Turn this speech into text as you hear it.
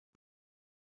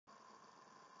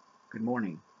Good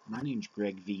morning. My name is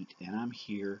Veit, and I'm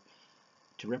here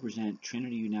to represent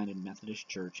Trinity United Methodist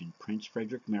Church in Prince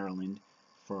Frederick, Maryland,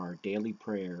 for our daily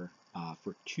prayer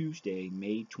for Tuesday,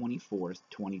 May 24th,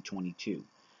 2022.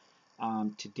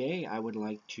 Today, I would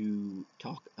like to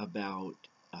talk about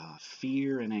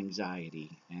fear and anxiety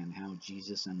and how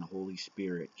Jesus and the Holy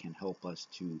Spirit can help us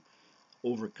to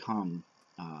overcome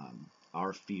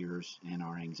our fears and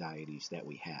our anxieties that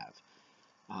we have.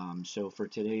 So for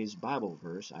today's Bible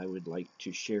verse, I would like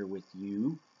to share with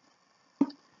you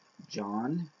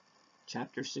John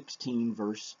chapter 16,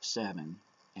 verse 7,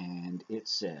 and it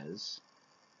says,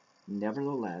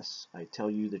 "Nevertheless, I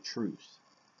tell you the truth.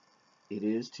 It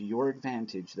is to your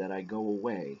advantage that I go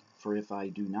away, for if I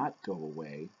do not go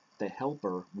away, the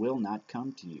Helper will not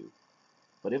come to you.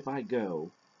 But if I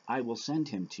go, I will send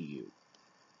him to you."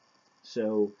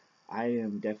 So I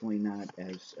am definitely not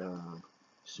as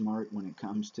smart when it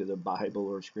comes to the Bible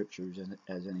or scriptures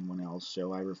as anyone else,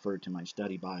 so I refer to my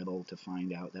study Bible to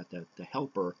find out that the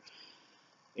helper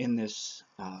in this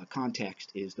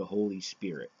context is the Holy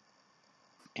Spirit,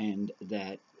 and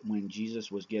that when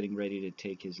Jesus was getting ready to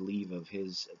take his leave of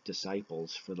his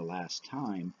disciples for the last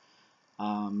time,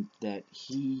 that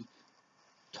he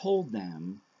told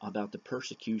them about the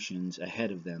persecutions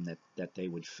ahead of them that they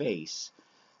would face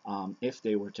if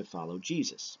they were to follow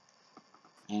Jesus.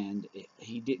 And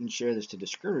he didn't share this to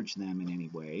discourage them in any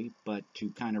way, but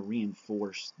to kind of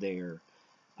reinforce their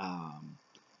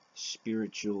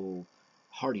spiritual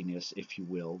hardiness, if you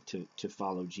will, to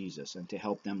follow Jesus and to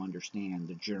help them understand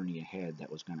the journey ahead that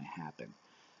was going to happen.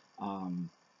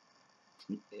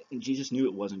 Jesus knew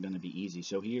it wasn't going to be easy,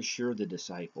 so he assured the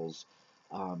disciples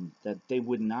that they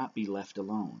would not be left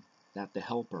alone, that the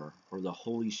Helper or the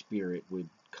Holy Spirit would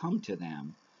come to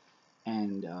them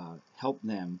and help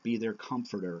them, be their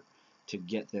comforter to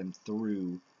get them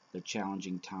through the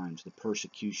challenging times, the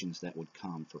persecutions that would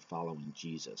come for following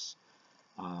Jesus.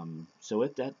 So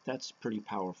that's a pretty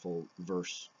powerful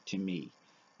verse to me.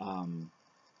 And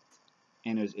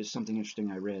it's something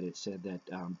interesting I read. It said that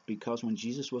because when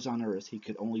Jesus was on earth, he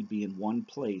could only be in one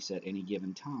place at any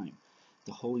given time.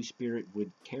 The Holy Spirit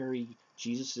would carry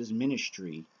Jesus'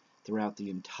 ministry throughout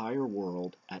the entire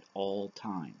world at all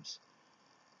times.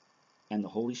 And the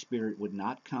Holy Spirit would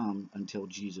not come until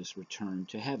Jesus returned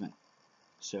to heaven.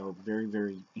 So very,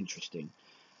 very interesting.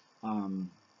 I'll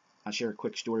share a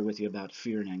quick story with you about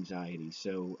fear and anxiety.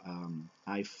 So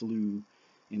I flew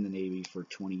in the Navy for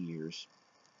 20 years,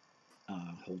 a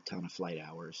whole ton of flight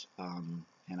hours,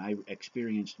 and I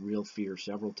experienced real fear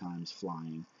several times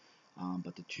flying.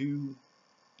 But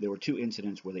there were two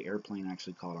incidents where the airplane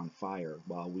actually caught on fire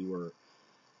while we were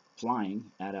flying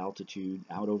at altitude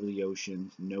out over the ocean,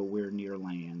 nowhere near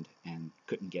land, and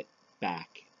couldn't get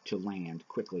back to land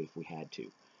quickly if we had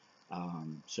to.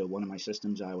 So one of my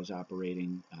systems I was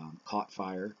operating caught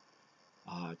fire.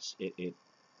 It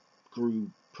grew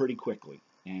pretty quickly,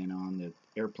 and on the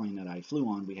airplane that I flew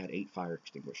on, we had 8 fire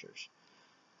extinguishers.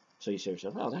 So you say to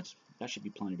yourself, oh, that should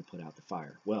be plenty to put out the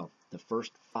fire. Well, the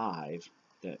first 5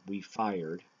 that we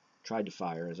tried to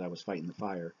fire as I was fighting the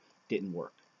fire, didn't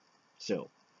work. So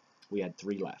we had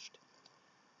 3 left.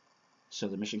 So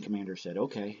the mission commander said,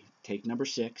 okay, take number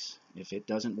 6. If it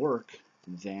doesn't work,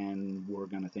 then we're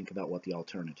going to think about what the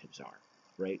alternatives are,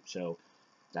 right? So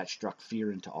that struck fear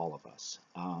into all of us.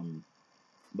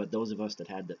 But those of us that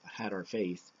had our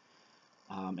faith,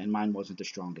 and mine wasn't the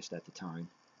strongest at the time,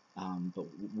 but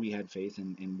we had faith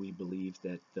and we believed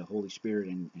that the Holy Spirit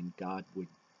and God would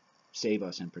save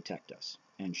us and protect us.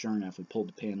 And sure enough, we pulled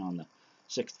the pin on the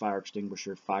 6th fire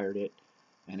extinguisher, fired it,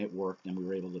 and it worked, and we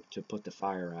were able to put the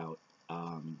fire out.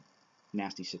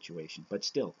 Nasty situation. But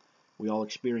still, we all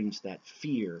experienced that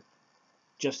fear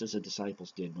just as the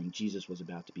disciples did when Jesus was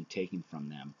about to be taken from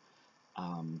them.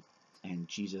 And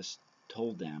Jesus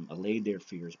told them, allayed their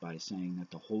fears by saying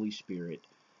that the Holy Spirit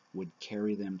would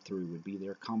carry them through, would be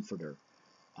their comforter,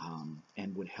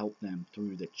 and would help them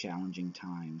through the challenging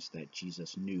times that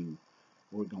Jesus knew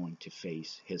were going to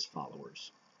face his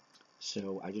followers.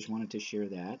 So I just wanted to share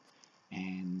that,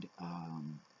 and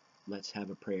let's have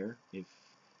a prayer if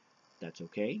that's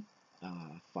okay.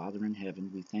 Father in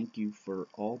heaven, we thank you for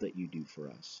all that you do for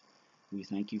us. We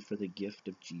thank you for the gift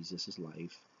of Jesus'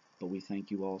 life, but we thank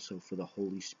you also for the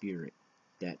Holy Spirit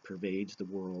that pervades the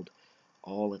world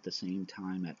all at the same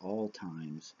time, at all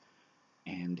times,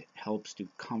 and helps to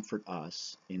comfort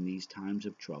us in these times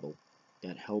of trouble,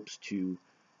 that helps to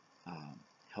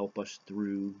help us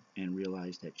through and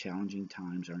realize that challenging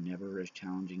times are never as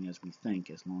challenging as we think,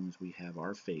 as long as we have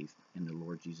our faith in the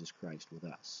Lord Jesus Christ with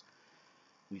us.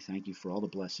 We thank you for all the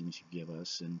blessings you give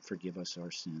us and forgive us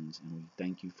our sins, and we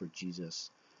thank you for Jesus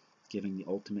giving the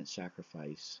ultimate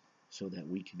sacrifice so that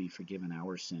we could be forgiven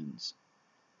our sins.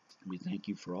 We thank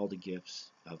you for all the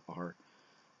gifts of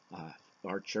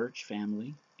our church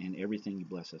family and everything you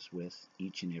bless us with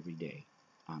each and every day.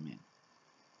 Amen.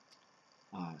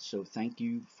 So thank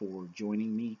you for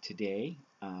joining me today.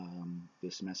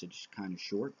 This message is kind of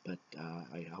short, but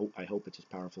I hope it's as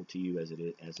powerful to you as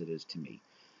it is to me.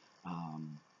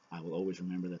 I will always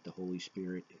remember that the Holy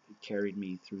Spirit carried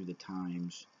me through the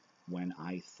times when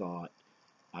I thought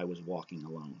I was walking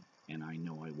alone, and I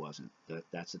know I wasn't.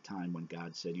 That's the time when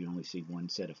God said you only see one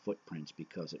set of footprints,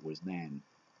 because it was then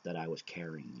that I was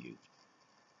carrying you.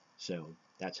 So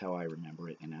that's how I remember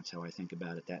it, and that's how I think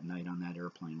about it that night on that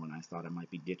airplane when I thought I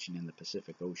might be ditching in the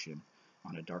Pacific Ocean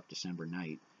on a dark December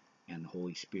night, and the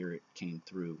Holy Spirit came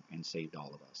through and saved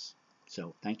all of us.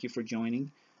 So thank you for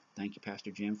joining. Thank you,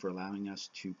 Pastor Jim, for allowing us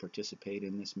to participate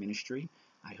in this ministry.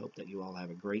 I hope that you all have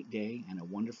a great day and a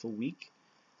wonderful week.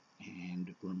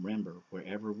 And remember,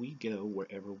 wherever we go,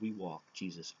 wherever we walk,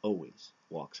 Jesus always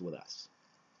walks with us.